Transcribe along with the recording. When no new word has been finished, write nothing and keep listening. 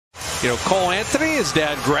You know, Cole Anthony, his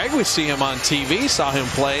dad Greg, we see him on TV, saw him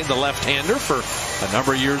play the left-hander for a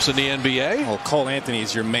number of years in the NBA. Well, Cole Anthony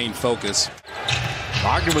is your main focus.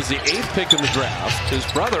 Wagner was the 8th pick in the draft. His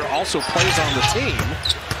brother also plays on the team.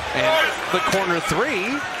 And the corner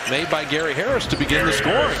three made by Gary Harris to begin the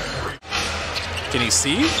scoring. Can he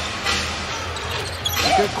see?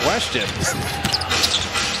 Good question.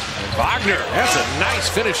 Wagner, that's a nice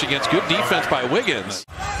finish against good defense by Wiggins.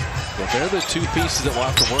 But they're the two pieces that will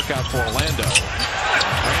have to work out for Orlando.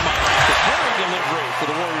 The carry delivery for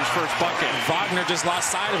the Warriors' first bucket. Wagner just lost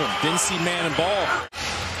sight of him. Didn't see man and ball.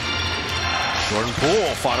 Jordan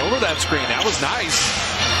Poole fought over that screen. That was nice.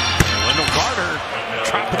 And Wendell Carter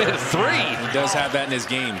dropping in a three. He does have that in his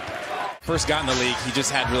game. First got in the league, he just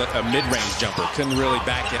had really a mid-range jumper. Couldn't really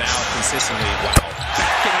back it out consistently. Wow.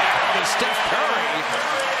 Backing it out is Steph Curry.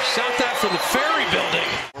 Shot that from the Ferry Building.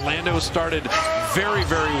 Orlando started very,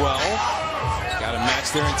 very well. Got to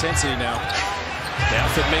match their intensity now.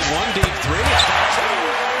 Steph had made one deep three.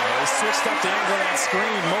 They switched up the angle of that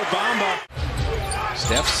screen. Mo Bamba.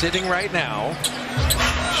 Steph sitting right now.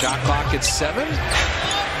 Shot clock at 7.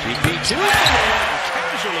 GP2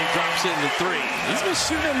 casually drops in the 3. He's been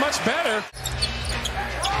shooting it much better.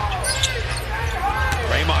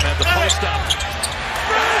 Draymond had the post up.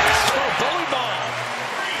 Bully ball.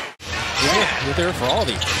 Yeah, you're there for all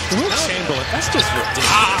these. Wilt Chamberlain, that's just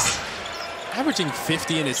ridiculous. Averaging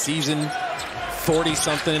 50 in a season,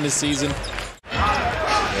 40-something in a season.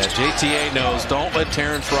 Yeah, JTA knows, don't let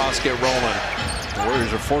Terrence Ross get rolling. The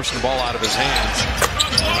Warriors are forcing the ball out of his hands.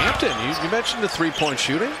 Hampton, you mentioned the three-point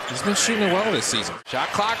shooting. He's been shooting it well this season. Shot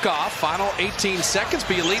clock off, final 18 seconds.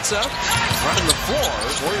 Bielitsa running the floor.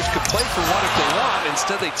 Warriors could play for one if they want.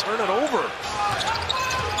 Instead, they turn it over.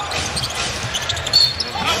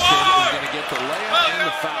 The layup and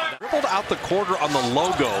the foul. Dribbled out the quarter on the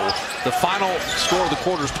logo. The final score of the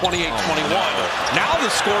quarter is 28-21. Now the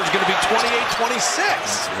score is going to be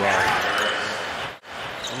 28-26. Right.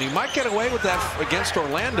 And you might get away with that against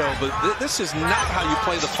Orlando, but this is not how you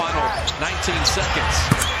play the final 19 seconds.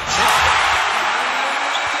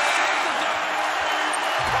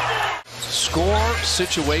 Score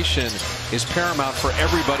situation is paramount for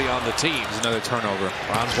everybody on the team. There's another turnover.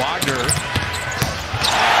 Franz Wagner.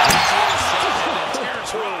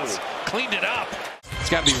 Cleaned it up. It's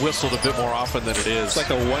got to be whistled a bit more often than it is. It's like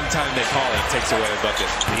the one time they call it, takes away a bucket.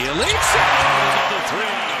 Bielitsa, another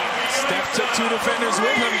three. Steph took 2 defenders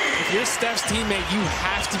with him. If you're Steph's teammate, you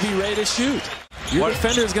have to be ready to shoot. Your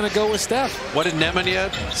defender is going to go with Steph. What did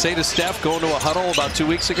Nemanja say to Steph going to a huddle about 2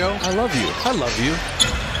 weeks ago? I love you. I love you.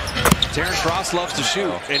 Terrence Ross loves to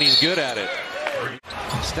shoot, and he's good at it.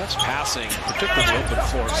 Steph's passing, particularly open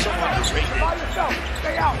floor, so underrated.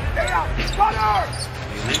 Stay out, Connor!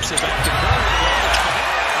 Bielitsa back to Curry.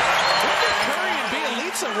 Curry and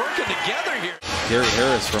Bielitsa working together here. Gary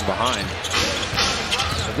Harris from behind.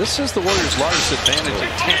 So this is the Warriors' largest advantage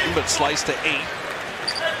at 10, but sliced to 8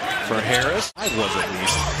 for Harris. I was at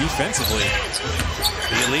least defensively.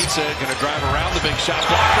 Bielitsa going to drive around the big shot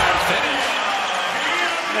blocker and finish.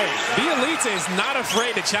 Hey, Bielitsa is not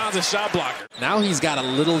afraid to challenge a shot blocker. Now he's got a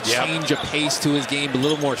little change of pace to his game, a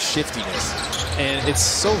little more shiftiness. And it's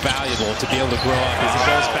so valuable to be able to grow up as he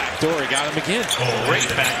goes backdoor. He got him again. Great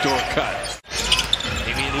backdoor cut.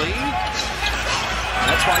 Damian Lee.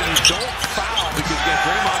 That's why you don't foul, because you get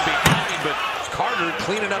Draymond behind, but Carter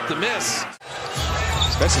cleaning up the miss.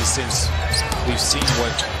 Especially since we've seen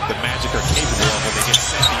what the Magic are capable of when they get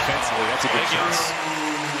set defensively. That's a good shot.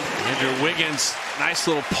 Andrew Wiggins, nice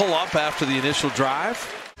little pull-up after the initial drive.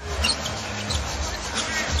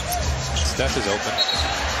 Steph is open.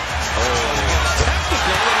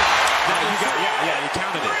 Technically, you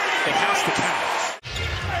counted it. It has to count.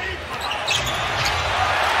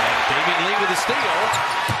 and Damian Lee with a steal.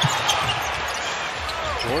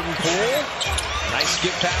 Jordan Poole, nice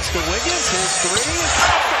skip pass to Wiggins. His three is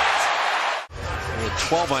perfect.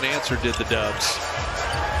 12 unanswered did the Dubs.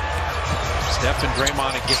 Steph and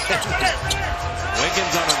Draymond again.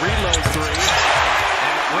 Wiggins on a reload three.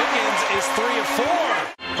 And Wiggins is 3 of 4.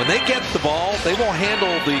 When they get the ball, they will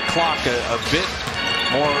handle the clock a bit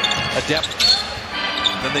more adept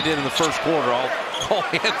than they did in the first quarter. Cole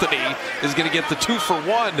Anthony is going to get the 2 for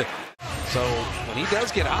 1. So when he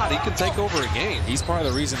does get hot, he can take over a game. He's part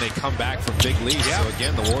of the reason they come back from big leads. So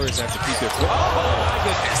again, the Warriors have to keep their foot. Oh, my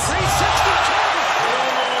goodness.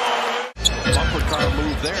 362. Bumper car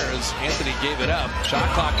move there as Anthony gave it up. Shot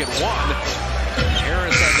clock at 1.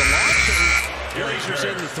 Harris had the launch, and Harris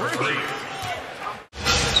in the 3.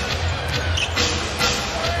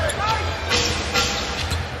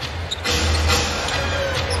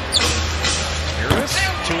 Harris,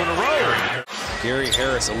 2 in a row. Gary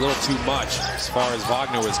Harris a little too much as far as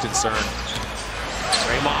Wagner was concerned.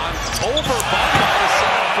 Draymond over Wagner to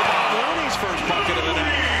set up for Von Looney's first bucket of the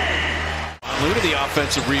night. Looney the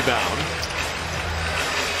offensive rebound.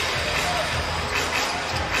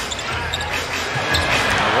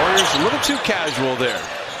 The Warriors a little too casual there.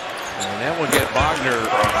 And that will get Wagner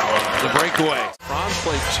the breakaway. Franz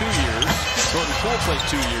played 2 years. Jordan Poole played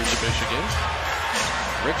 2 years at Michigan.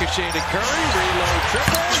 Ricochet to Curry, reload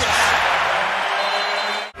triple.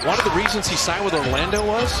 One of the reasons he signed with Orlando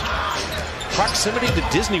was proximity to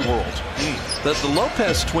Disney World. The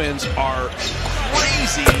Lopez twins are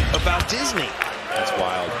crazy about Disney. That's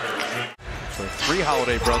wild. So 3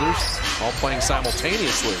 Holiday brothers all playing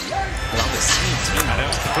simultaneously. But on the same team, I know,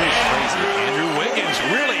 pretty crazy. Andrew Wiggins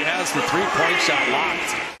really has the 3-point shot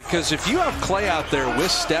locked. Because if you have Clay out there with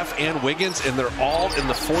Steph and Wiggins and they're all in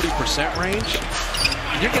the 40% range,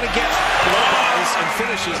 you're going to get blow-bys and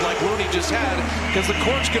finishes like Looney just had because the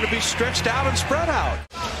court's going to be stretched out and spread out.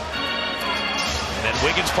 And then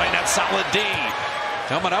Wiggins playing that solid D.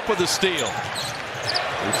 Coming up with a steal.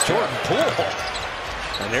 It's Jordan Poole.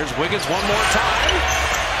 And there's Wiggins one more time.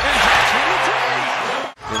 And that's the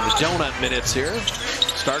three. In the donut minutes here.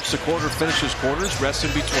 Starts the quarter, finishes quarters, rests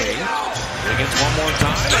in between. Wiggins one more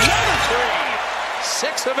time. Another three.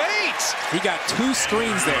 6 of 8. He got 2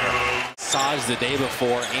 screens there. Massage the day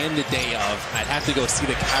before and the day of. I'd have to go see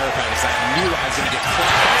the chiropractor. I knew I was going to get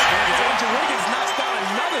clocked by screens. Andrew Wiggins knocks down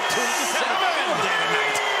another 2. 7.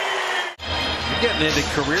 You're getting into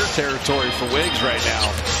career territory for Wiggs right now.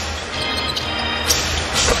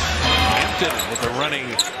 Hampton with the running.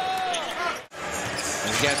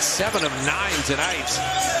 He's got 7 of 9 tonight.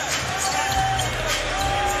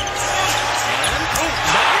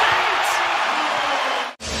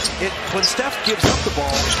 When Steph gives up the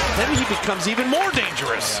ball, then he becomes even more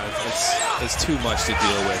dangerous. Yeah, it's too much to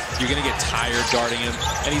deal with. You're going to get tired guarding him,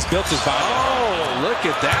 and he's built his body. Oh, look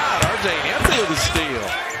at that. R.J. Hampton with a steal.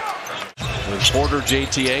 With Porter,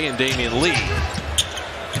 JTA, and Damian Lee.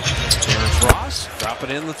 Terrence Ross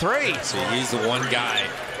dropping in the 3. So he's the one guy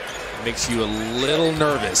that makes you a little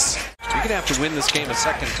nervous. You're going to have to win this game a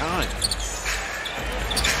second time.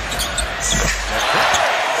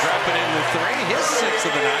 Dropping in the 3, his 6th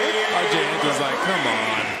of the night. R.J. Hampton's like, come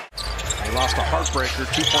on. They lost a heartbreaker,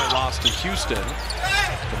 2-point loss to Houston.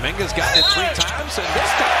 Dominguez got it 3 times, and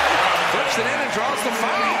this time flips it in and draws the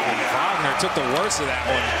foul. Wagner took the worst of that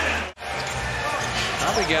one.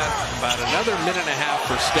 Probably got about another minute and a half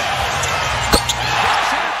for Steph.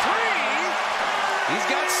 He's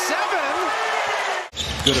got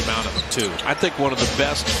 7. Good amount of them, too. I think one of the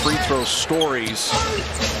best free throw stories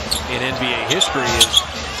in NBA history is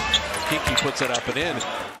Kiki puts it up and in.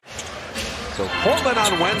 So Portland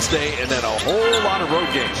on Wednesday, and then a whole lot of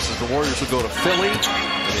road games as the Warriors will go to Philly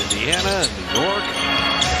and Indiana and New York.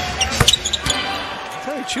 I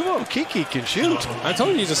tell you, Chulo Kiki can shoot. I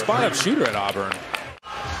told you he's a spot-up shooter at Auburn.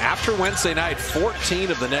 After Wednesday night,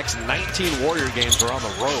 14 of the next 19 Warrior games are on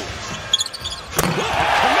the road.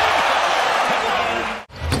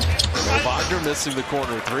 Wagner missing the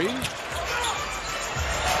corner 3. And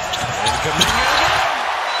Kuminga.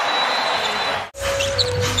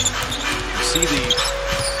 You see the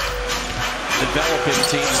developing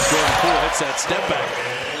team as Jordan Poole hits that step back.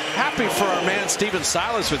 Happy for our man Stephen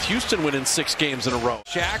Silas with Houston winning 6 games in a row.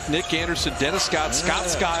 Shaq, Nick Anderson, Dennis Scott, Scott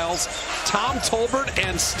Skiles, Tom Tolbert,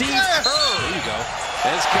 and Steve Kerr. There you go.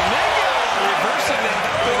 As Kuminga reversing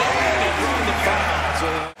the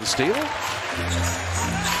foul. The steal?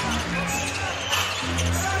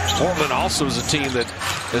 Portland also is a team that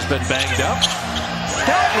has been banged up.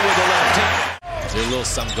 Dalton with the left hand. There's a little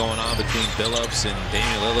something going on between Billups and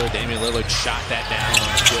Damian Lillard. Damian Lillard shot that down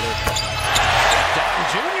on Twitter. Dalton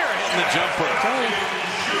Jr. hitting the jumper.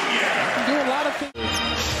 You can do a lot of things.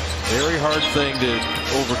 Very hard thing to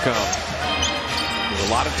overcome. There's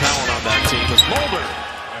a lot of talent on that team. As Mulder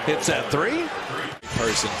hits that 3.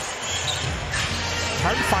 Person.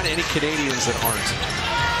 Hard to find any Canadians that aren't.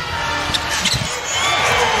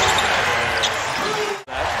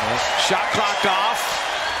 Shot clock off.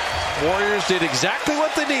 Warriors did exactly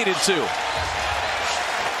what they needed to.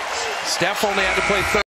 Steph only had to play 30.